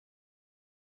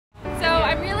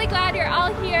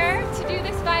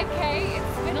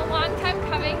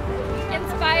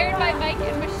sponsored by Mike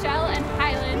and Michelle and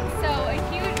Hyland, so a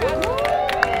huge round of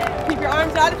applause. Keep your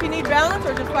arms out if you need balance,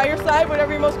 or just by your side,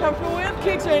 whatever you're most comfortable with.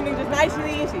 Kicks or anything, just nice and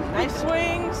easy. Nice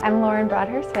swings. I'm Lauren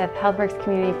Broadhurst with Healthworks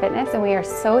Community Fitness, and we are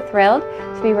so thrilled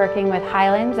to be working with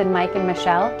Hyland and Mike and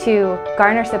Michelle to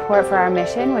garner support for our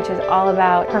mission, which is all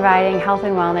about providing health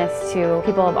and wellness to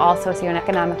people of all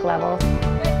socioeconomic levels.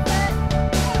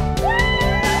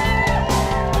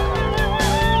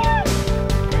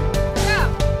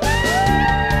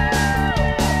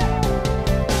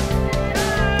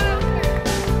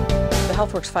 The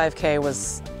Healthworks 5K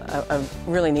was a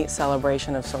really neat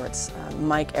celebration of sorts.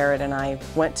 Mike, Eric, and I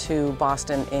went to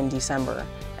Boston in December,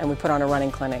 and we put on a running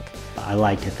clinic. I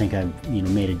like to think I've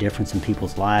made a difference in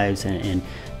people's lives, and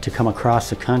to come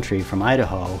across the country from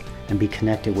Idaho and be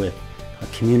connected with a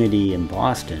community in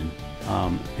Boston,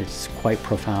 it's quite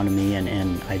profound to me,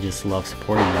 and I just love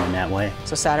supporting them in that way.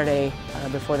 So Saturday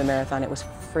before the marathon, it was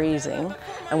freezing,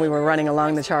 and we were running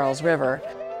along the Charles River.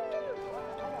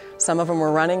 Some of them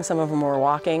were running, some of them were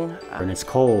walking. And it's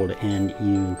cold, and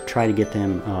you try to get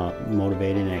them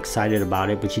motivated and excited about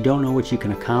it, but you don't know what you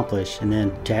can accomplish. And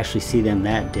then to actually see them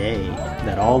that day,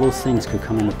 that all those things could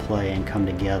come into play and come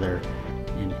together,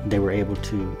 and they were able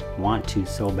to want to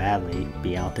so badly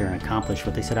be out there and accomplish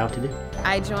what they set out to do.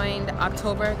 I joined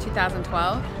October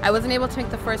 2012. I wasn't able to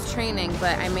make the first training,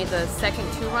 but I made the second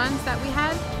 2 runs that we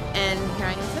had, and here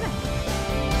I am today.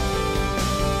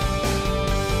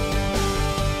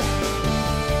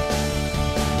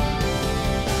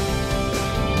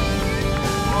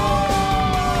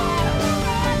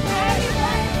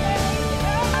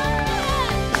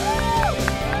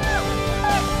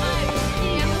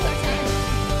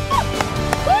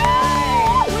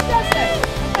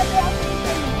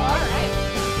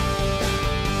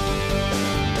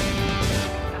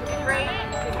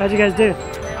 How'd you guys do?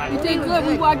 You did good.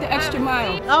 We walked the extra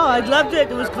mile. Oh, I loved it.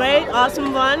 It was great.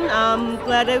 Awesome run.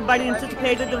 Glad everybody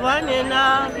anticipated the run, and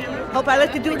hope I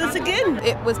like to do this again.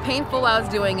 It was painful while I was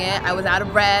doing it. I was out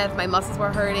of breath. My muscles were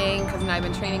hurting because I've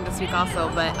been training this week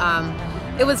also. But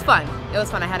it was fun. It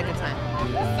was fun. I had a good time.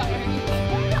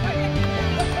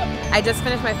 I just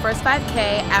finished my first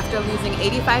 5K after losing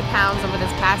 85 pounds over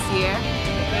this past year.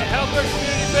 Healthworks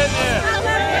Community Fitness.